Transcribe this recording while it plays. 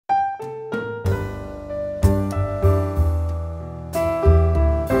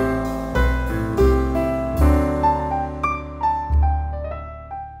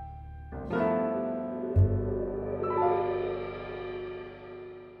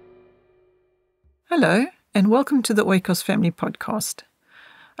Hello, and welcome to the Oikos Family Podcast.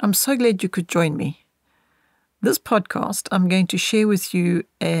 I'm so glad you could join me. This podcast, I'm going to share with you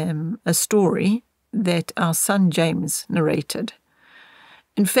a story that our son James narrated.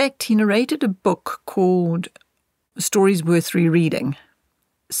 In fact, he narrated a book called Stories Worth Rereading,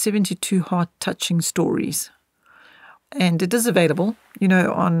 72 heart-touching stories. And it is available,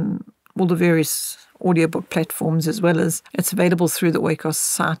 on all the various audiobook platforms, as well as it's available through the Oikos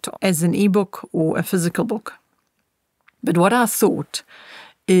site as an ebook or a physical book. But what I thought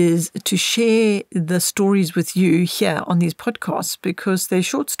is to share the stories with you here on these podcasts, because they're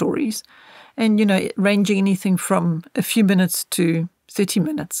short stories and, ranging anything from a few minutes to 30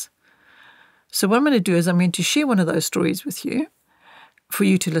 minutes. So what I'm going to do is I'm going to share one of those stories with you for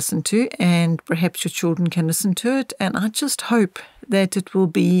you to listen to, and perhaps your children can listen to it. And I just hope that it will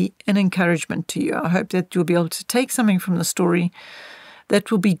be an encouragement to you. I hope that you'll be able to take something from the story that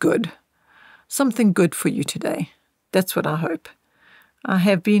will be good, something good for you today. That's what I hope. I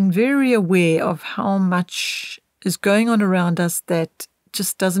have been very aware of how much is going on around us that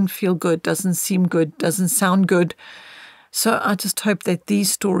just doesn't feel good, doesn't seem good, doesn't sound good. So I just hope that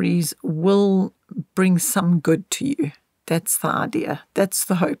these stories will bring some good to you. That's the idea. That's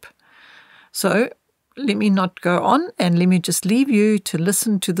the hope. So let me not go on, and let me just leave you to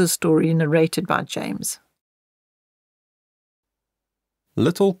listen to the story narrated by James.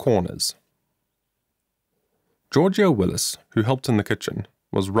 Little Corners. Georgia Willis, who helped in the kitchen,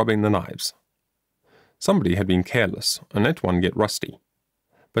 was rubbing the knives. Somebody had been careless and let one get rusty,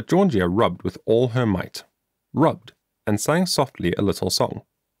 but Georgia rubbed with all her might, rubbed, and sang softly a little song.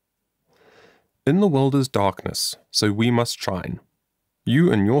 In the world is darkness, so we must shine,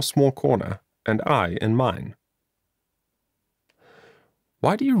 you in your small corner, and I in mine.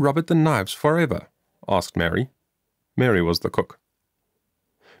 Why do you rub at the knives forever? Asked Mary. Mary was the cook.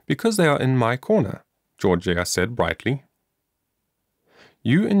 Because they are in my corner, Georgia said brightly.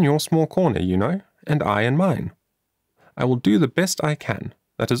 You in your small corner, and I in mine. I will do the best I can.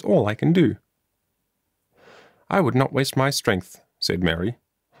 That is all I can do. I would not waste my strength, said Mary.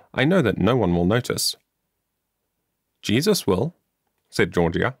 I know that no one will notice. Jesus will, said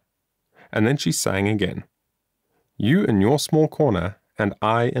Georgia, and then she sang again. You in your small corner, and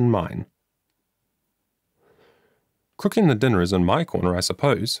I in mine. Cooking the dinner is in my corner, I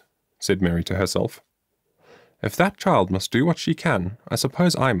suppose, said Mary to herself. If that child must do what she can, I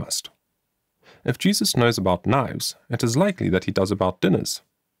suppose I must. If Jesus knows about knives, it is likely that he does about dinners.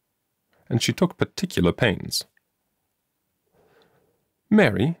 And she took particular pains.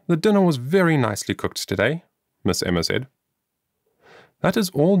 Mary, the dinner was very nicely cooked today, Miss Emma said. That is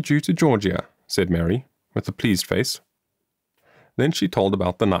all due to Georgia, said Mary, with a pleased face. Then she told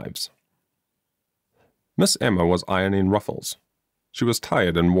about the knives. Miss Emma was ironing ruffles. She was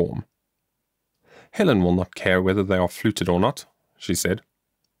tired and warm. Helen will not care whether they are fluted or not, she said.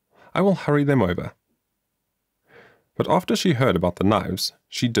 I will hurry them over. But after she heard about the knives,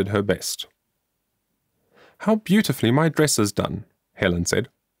 she did her best. How beautifully my dress is done, Helen said.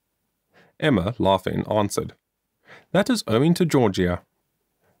 Emma, laughing, answered, That is owing to Georgia.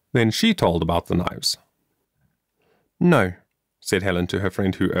 Then she told about the knives. No, said Helen to her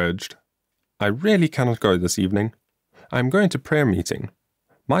friend, who urged, I really cannot go this evening. I am going to prayer meeting.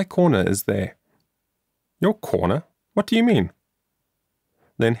 My corner is there. Your corner? What do you mean?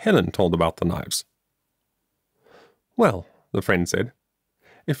 Then Helen told about the knives. Well, the friend said,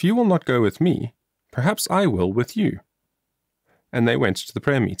 if you will not go with me, perhaps I will with you. And they went to the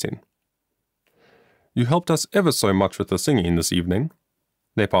prayer meeting. You helped us ever so much with the singing this evening,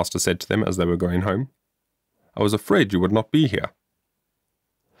 their pastor said to them as they were going home. I was afraid you would not be here.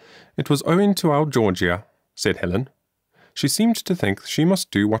 It was owing to our Georgia, said Helen. She seemed to think she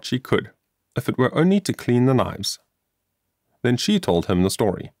must do what she could, if it were only to clean the knives. Then she told him the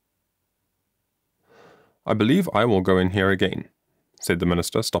story. I believe I will go in here again, said the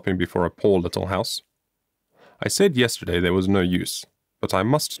minister, stopping before a poor little house. I said yesterday there was no use, but I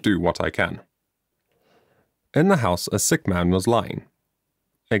must do what I can. In the house a sick man was lying.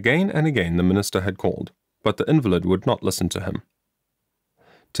 Again and again the minister had called, but the invalid would not listen to him.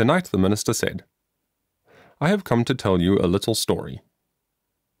 Tonight the minister said, I have come to tell you a little story.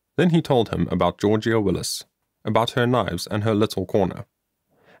 Then he told him about Georgia Willis, about her knives and her little corner,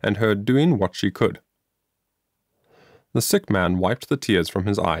 and her doing what she could. The sick man wiped the tears from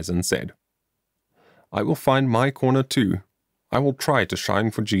his eyes and said, I will find my corner too. I will try to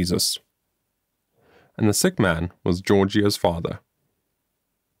shine for Jesus. And the sick man was Georgia's father.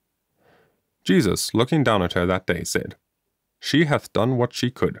 Jesus, looking down at her that day, said, She hath done what she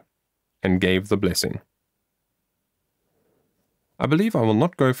could, and gave the blessing. I believe I will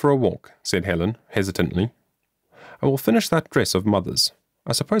not go for a walk, said Helen, hesitantly. I will finish that dress of Mother's.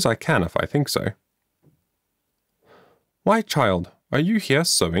 I suppose I can if I think so. Why, child, are you here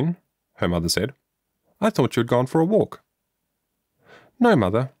sewing? Her mother said. I thought you had gone for a walk. No,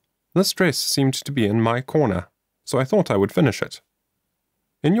 Mother. This dress seemed to be in my corner, so I thought I would finish it.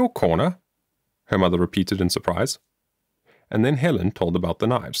 In your corner? Her mother repeated in surprise. And then Helen told about the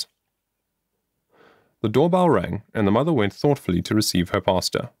knives. The doorbell rang, and the mother went thoughtfully to receive her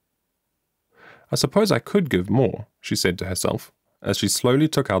pastor. I suppose I could give more, she said to herself, as she slowly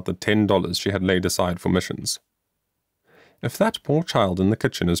took out the $10 she had laid aside for missions. If that poor child in the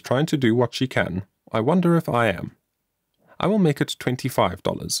kitchen is trying to do what she can, I wonder if I am. I will make it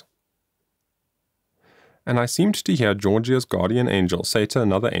 $25. And I seemed to hear Georgia's guardian angel say to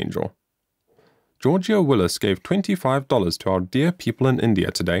another angel, Georgia Willis gave $25 to our dear people in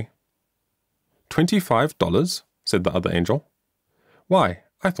India today. $25? Said the other angel. Why,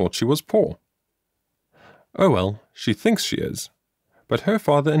 I thought she was poor. Oh well, she thinks she is. But her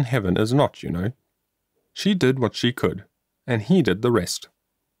Father in heaven is not, you know. She did what she could, and he did the rest.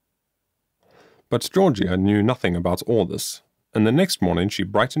 But Georgia knew nothing about all this, and the next morning she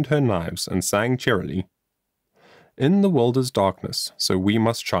brightened her knives and sang cheerily, In the world is darkness, so we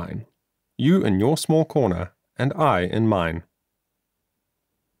must shine. You in your small corner, and I in mine.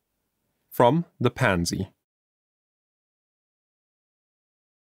 From The Pansy.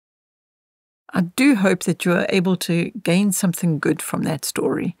 I do hope that you are able to gain something good from that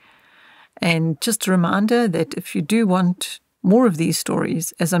story. And just a reminder that if you do want more of these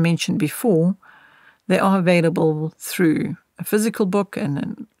stories, as I mentioned before, they are available through a physical book and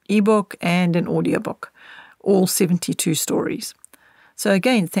an ebook and an audiobook, all 72 stories. So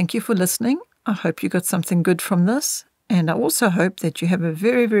again, thank you for listening. I hope you got something good from this. And I also hope that you have a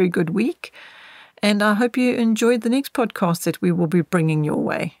very, very good week. And I hope you enjoyed the next podcast that we will be bringing your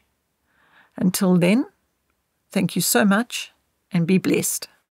way. Until then, thank you so much and be blessed.